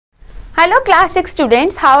Hello class 6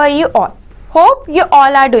 students, how are you all? Hope you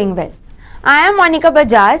all are doing well. I am Monica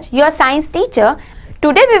Bajaj, your science teacher.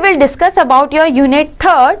 Today we will discuss about your unit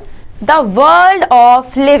 3rd, the world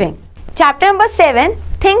of living. Chapter number 7,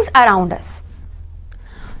 things around us.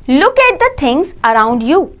 Look at the things around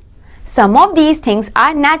you. Some of these things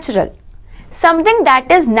are natural. Something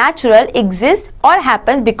that is natural exists or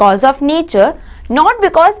happens because of nature, not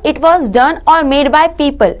because it was done or made by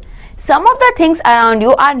people. Some of the things around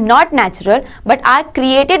you are not natural but are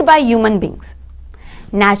created by human beings.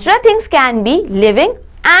 Natural things can be living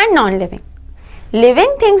and non-living.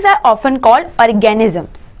 Living things are often called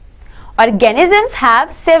organisms. Organisms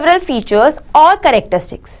have several features or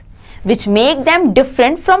characteristics which make them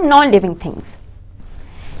different from non-living things.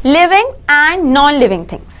 Living and non-living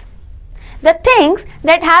things. The things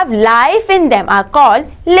that have life in them are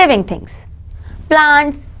called living things.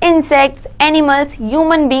 Plants, insects, animals,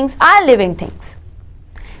 human beings are living things.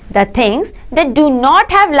 The things that do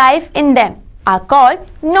not have life in them are called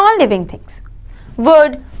non-living things.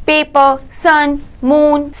 Wood, paper, sun,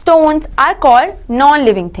 moon, stones are called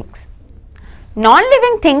non-living things.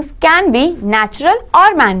 Non-living things can be natural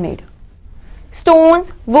or man-made.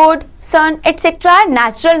 Stones, wood, sun, etc. are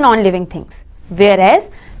natural non-living things, whereas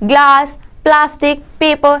glass, plastic,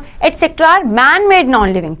 paper, etc. are man-made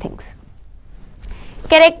non-living things.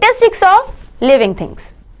 Characteristics of living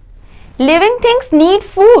things. Living things need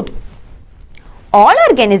food. All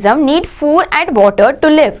organisms need food and water to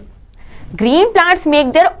live. Green plants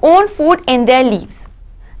make their own food in their leaves.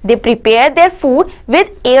 They prepare their food with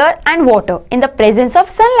air and water in the presence of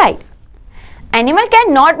sunlight. Animals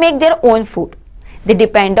cannot make their own food. They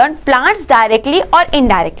depend on plants directly or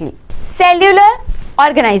indirectly. Cellular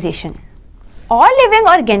organization. All living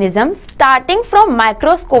organisms, starting from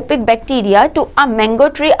microscopic bacteria to a mango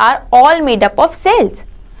tree, are all made up of cells.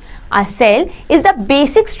 A cell is the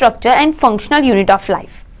basic structure and functional unit of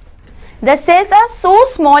life. The cells are so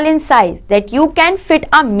small in size that you can fit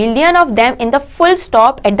 1,000,000 of them in the full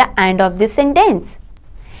stop at the end of this sentence.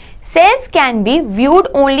 Cells can be viewed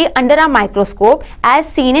only under a microscope as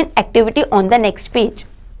seen in activity on the next page.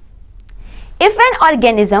 If an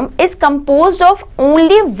organism is composed of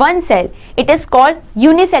only one cell, it is called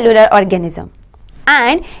unicellular organism.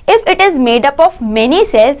 And if it is made up of many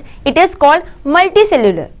cells, it is called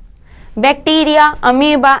multicellular. Bacteria,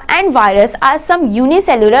 amoeba and virus are some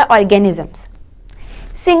unicellular organisms.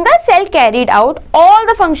 Single cell carried out all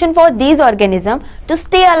the function for these organisms to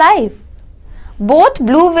stay alive. Both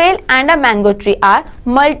blue whale and a mango tree are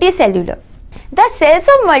multicellular. The cells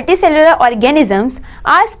of multicellular organisms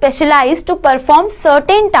are specialized to perform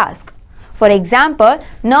certain tasks. For example,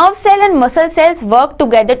 nerve cell and muscle cells work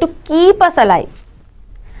together to keep us alive.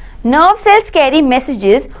 Nerve cells carry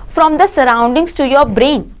messages from the surroundings to your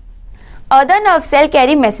brain. Other nerve cells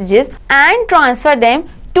carry messages and transfer them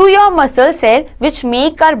to your muscle cell, which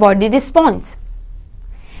make our body response.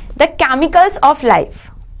 The chemicals of life.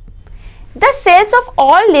 The cells of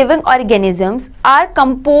all living organisms are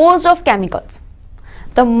composed of chemicals.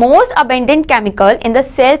 The most abundant chemical in the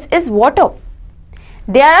cells is water.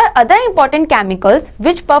 There are other important chemicals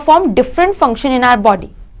which perform different functions in our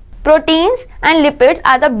body. Proteins and lipids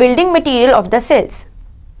are the building material of the cells.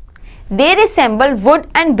 They resemble wood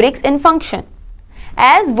and bricks in function.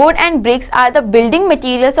 As wood and bricks are the building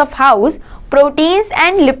materials of house, proteins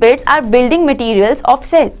and lipids are building materials of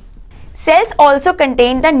cell. Cells also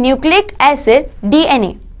contain the nucleic acid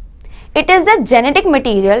DNA. It is the genetic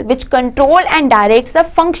material which controls and directs the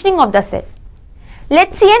functioning of the cell.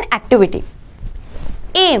 Let's see an activity.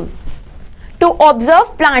 Aim: to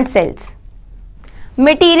observe plant cells.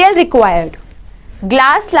 Material required: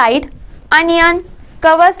 glass slide, onion,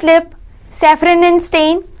 cover slip, saffron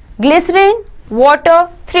stain, glycerin, water,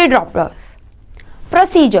 3 droplets.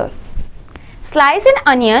 Procedure: slice an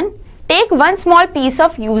onion. Take one small piece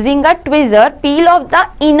of using a tweezer, peel off the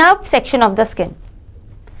inner section of the skin.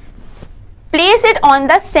 Place it on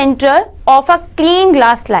the center of a clean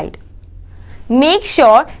glass slide. Make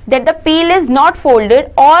sure that the peel is not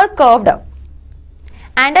folded or curved up.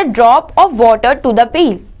 And a drop of water to the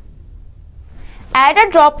peel. Add a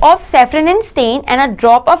drop of saffron stain and a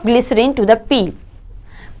drop of glycerin to the peel.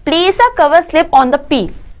 Place a cover slip on the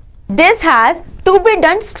peel. This has to be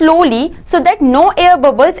done slowly so that no air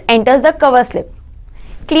bubbles enters the cover slip.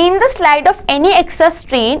 Clean the slide of any extra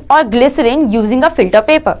stain or glycerin using a filter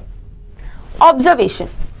paper. Observation: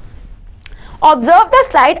 observe the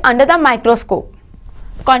slide under the microscope.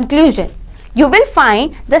 Conclusion: you will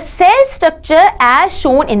find the cell structure as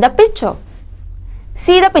shown in the picture.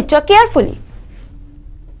 See the picture carefully.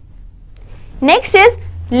 Next is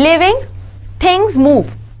living things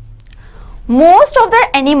move. Most of the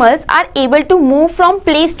animals are able to move from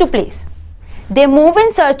place to place. They move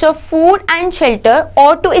in search of food and shelter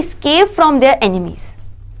or to escape from their enemies.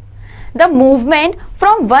 The movement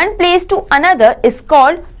from one place to another is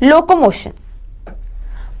called locomotion.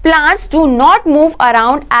 Plants do not move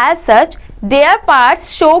around as such, their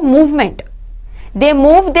parts show movement. They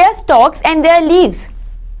move their stalks and their leaves.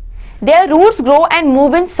 Their roots grow and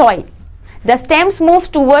move in soil. The stems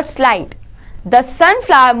move towards light. The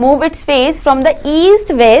sunflower moves its face from the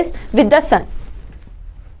east-west with the sun.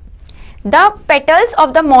 The petals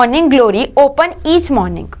of the morning glory open each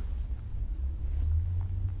morning.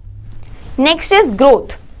 Next is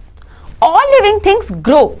growth. All living things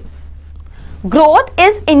grow. Growth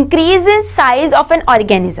is increase in size of an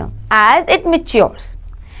organism as it matures.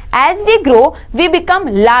 As we grow, we become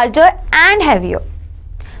larger and heavier.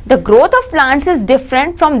 The growth of plants is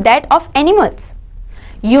different from that of animals.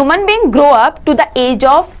 Human beings grow up to the age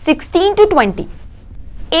of 16 to 20.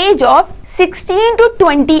 Age of 16 to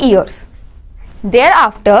 20 years.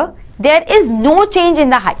 Thereafter, there is no change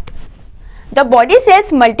in the height. The body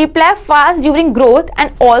cells multiply fast during growth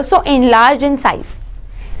and also enlarge in size.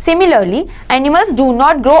 Similarly, animals do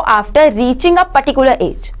not grow after reaching a particular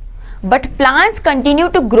age, but plants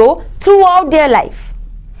continue to grow throughout their life.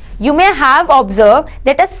 You may have observed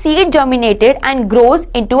that a seed germinated and grows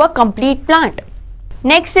into a complete plant.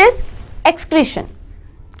 Next is excretion.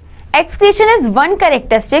 Excretion is one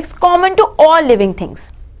characteristic common to all living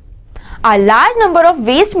things. A large number of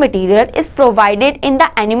waste material is provided in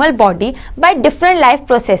the animal body by different life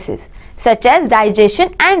processes such as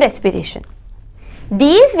digestion and respiration.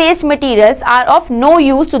 These waste materials are of no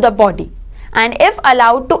use to the body and if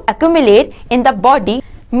allowed to accumulate in the body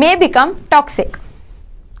may become toxic.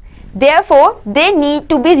 Therefore, they need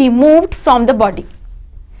to be removed from the body.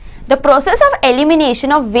 The process of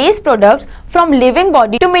elimination of waste products from living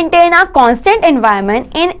body to maintain a constant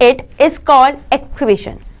environment in it is called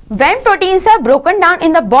excretion. When proteins are broken down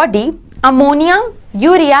in the body, ammonia,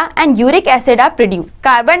 urea and uric acid are produced.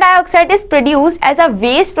 Carbon dioxide is produced as a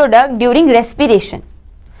waste product during respiration.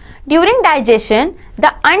 During digestion,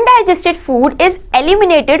 the undigested food is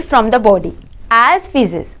eliminated from the body as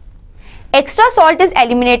feces. Extra salt is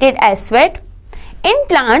eliminated as sweat. In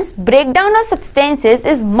plants, breakdown of substances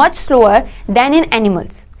is much slower than in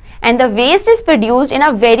animals and the waste is produced in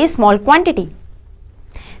a very small quantity.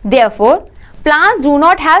 Therefore, plants do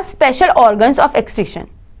not have special organs of excretion.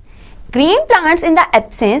 Green plants in the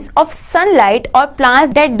absence of sunlight or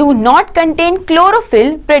plants that do not contain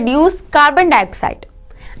chlorophyll produce carbon dioxide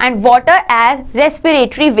and water as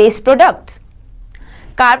respiratory waste products.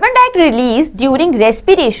 Carbon dioxide released during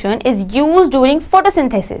respiration is used during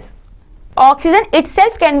photosynthesis. Oxygen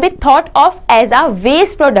itself can be thought of as a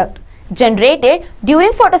waste product generated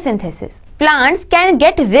during photosynthesis. Plants can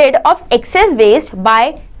get rid of excess waste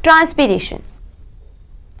by transpiration.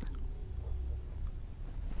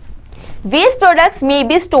 Waste products may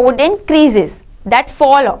be stored in creases that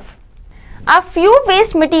fall off. A few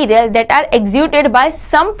waste materials that are exuded by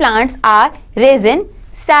some plants are resin,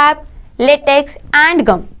 sap, latex and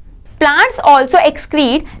gum. Plants also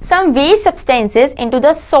excrete some waste substances into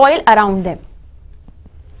the soil around them.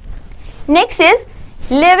 Next is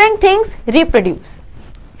living things reproduce.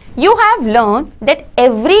 You have learned that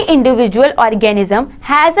every individual organism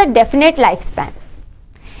has a definite lifespan.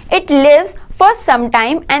 It lives for some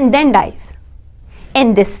time and then dies.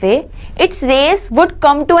 In this way, its race would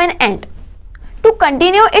come to an end. To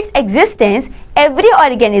continue its existence, every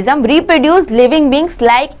organism reproduces living beings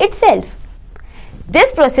like itself.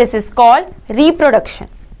 This process is called reproduction.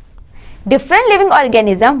 Different living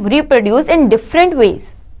organisms reproduce in different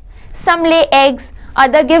ways. Some lay eggs,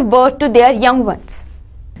 others give birth to their young ones.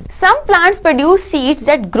 Some plants produce seeds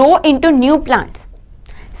that grow into new plants.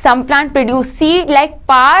 Some plants produce seed-like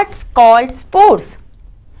parts called spores.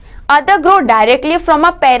 Others grow directly from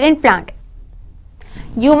a parent plant.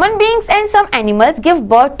 Human beings and some animals give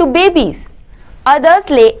birth to babies. Others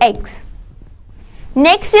lay eggs.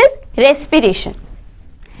 Next is respiration.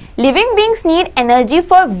 Living beings need energy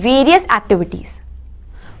for various activities.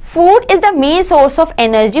 Food is the main source of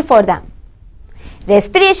energy for them.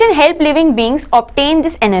 Respiration helps living beings obtain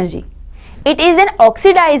this energy. It is an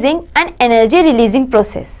oxidizing and energy releasing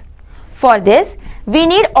process. For this, we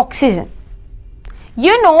need oxygen.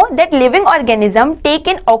 You know that living organisms take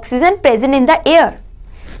in oxygen present in the air.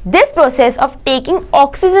 This process of taking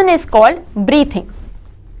oxygen is called breathing.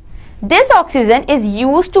 This oxygen is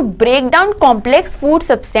used to break down complex food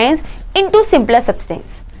substance into simpler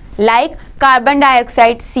substance like carbon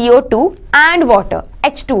dioxide CO2 and water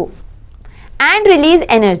H2O and release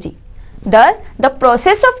energy. Thus, the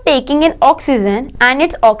process of taking in oxygen and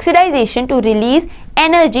its oxidization to release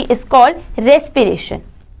energy is called respiration.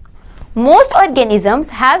 Most organisms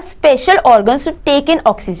have special organs to take in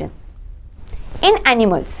oxygen. In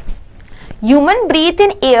animals, humans breathe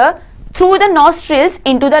in air through the nostrils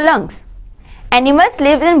into the lungs. Animals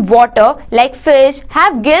live in water like fish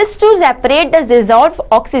have gills to separate the dissolved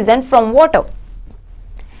oxygen from water.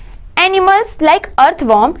 Animals like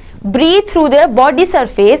earthworm breathe through their body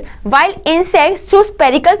surface while insects through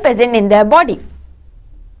spectacle present in their body.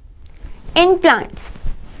 In plants,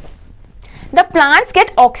 the plants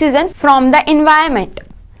get oxygen from the environment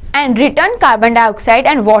and return carbon dioxide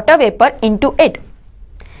and water vapor into it.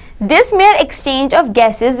 This mere exchange of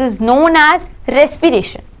gases is known as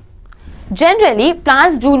respiration. Generally,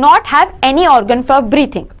 plants do not have any organ for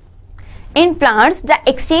breathing. In plants, the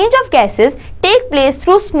exchange of gases take place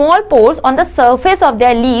through small pores on the surface of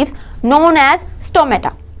their leaves known as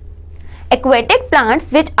stomata. Aquatic plants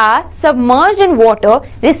which are submerged in water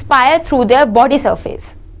respire through their body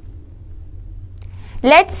surface.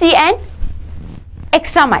 Let's see an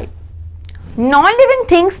extra mile. Non-living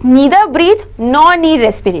things neither breathe nor need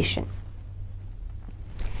respiration.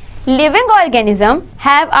 Living organisms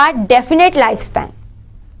have a definite lifespan.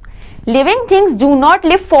 Living things do not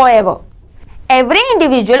live forever. Every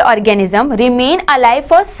individual organism remains alive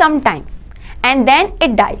for some time and then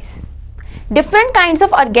it dies. Different kinds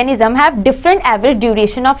of organisms have different average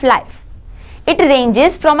duration of life. It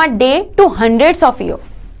ranges from a day to hundreds of years.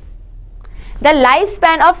 The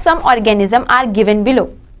lifespan of some organisms are given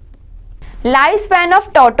below. Lifespan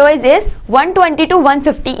of tortoise is 120 to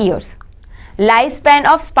 150 years. Lifespan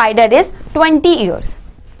of spider is 20 years.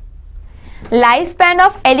 Lifespan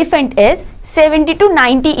of elephant is 70 to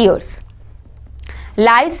 90 years.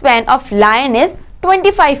 Lifespan of lion is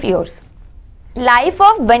 25 years. Life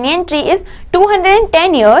of banyan tree is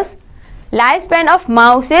 210 years. Lifespan of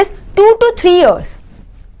mouse is 2 to 3 years.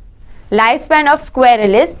 Lifespan of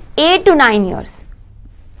squirrel is 8 to 9 years.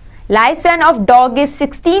 Lifespan of dog is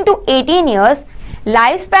 16 to 18 years.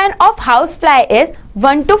 Lifespan of housefly is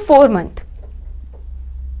 1 to 4 months.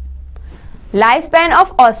 Lifespan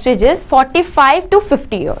of ostrich is 45 to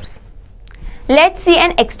 50 years. Let's see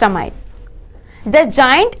an extra mile. The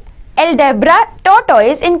giant Aldabra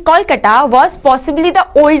tortoise in Kolkata was possibly the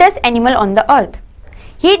oldest animal on the earth.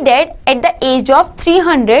 He died at the age of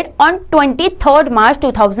 300 on 23rd March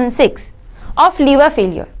 2006 of liver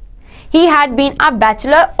failure. He had been a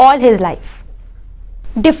bachelor all his life.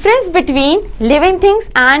 Difference between living things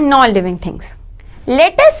and non-living things.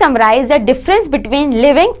 Let us summarize the difference between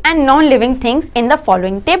living and non-living things in the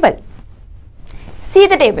following table. See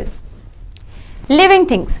the table. Living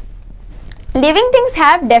things. Living things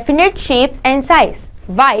have definite shapes and size,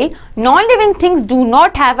 while non-living things do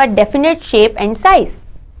not have a definite shape and size.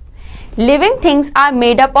 Living things are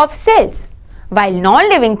made up of cells, while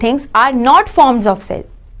non-living things are not forms of cell.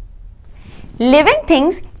 Living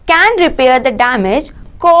things can repair the damage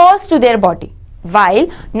caused to their body, while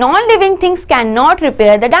non-living things cannot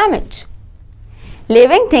repair the damage.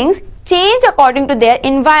 Living things change according to their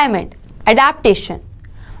environment, adaptation.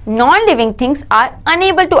 Non-living things are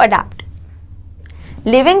unable to adapt.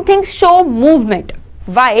 Living things show movement,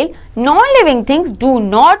 while non-living things do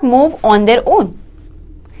not move on their own.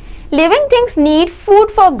 Living things need food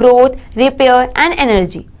for growth, repair and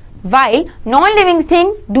energy, while non-living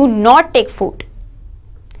things do not take food.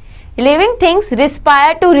 Living things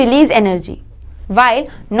respire to release energy, while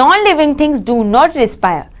non-living things do not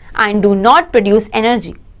respire and do not produce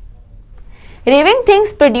energy. Living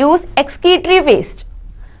things produce excretory waste.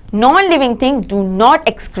 Non-living things do not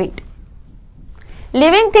excrete.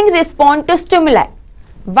 Living things respond to stimuli,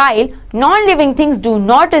 while non-living things do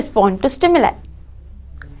not respond to stimuli.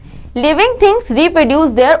 Living things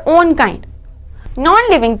reproduce their own kind.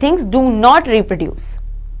 Non-living things do not reproduce.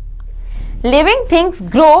 Living things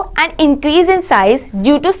grow and increase in size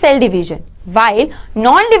due to cell division, while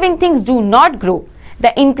non-living things do not grow.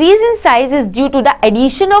 The increase in size is due to the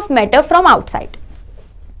addition of matter from outside.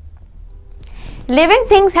 Living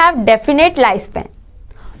things have definite lifespan.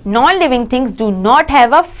 Non-living things do not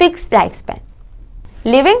have a fixed lifespan.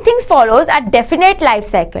 Living things follows a definite life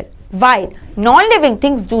cycle, while non-living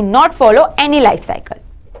things do not follow any life cycle.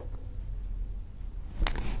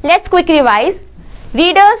 Let's quick revise.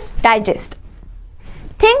 Reader's Digest.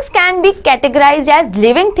 Things can be categorized as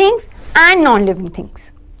living things and non-living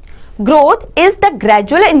things. Growth is the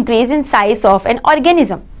gradual increase in size of an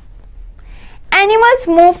organism. Animals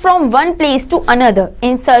move from one place to another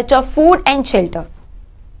in search of food and shelter.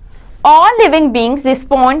 All living beings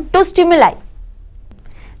respond to stimuli.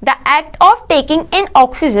 The act of taking in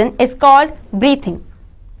oxygen is called breathing.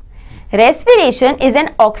 Respiration is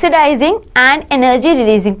an oxidizing and energy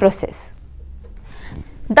releasing process.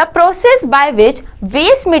 The process by which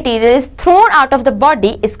waste material is thrown out of the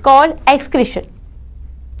body is called excretion.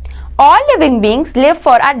 All living beings live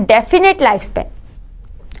for a definite lifespan.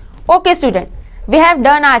 Okay student, we have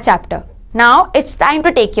done our chapter. Now it's time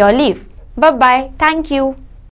to take your leave. Bye bye. Thank you.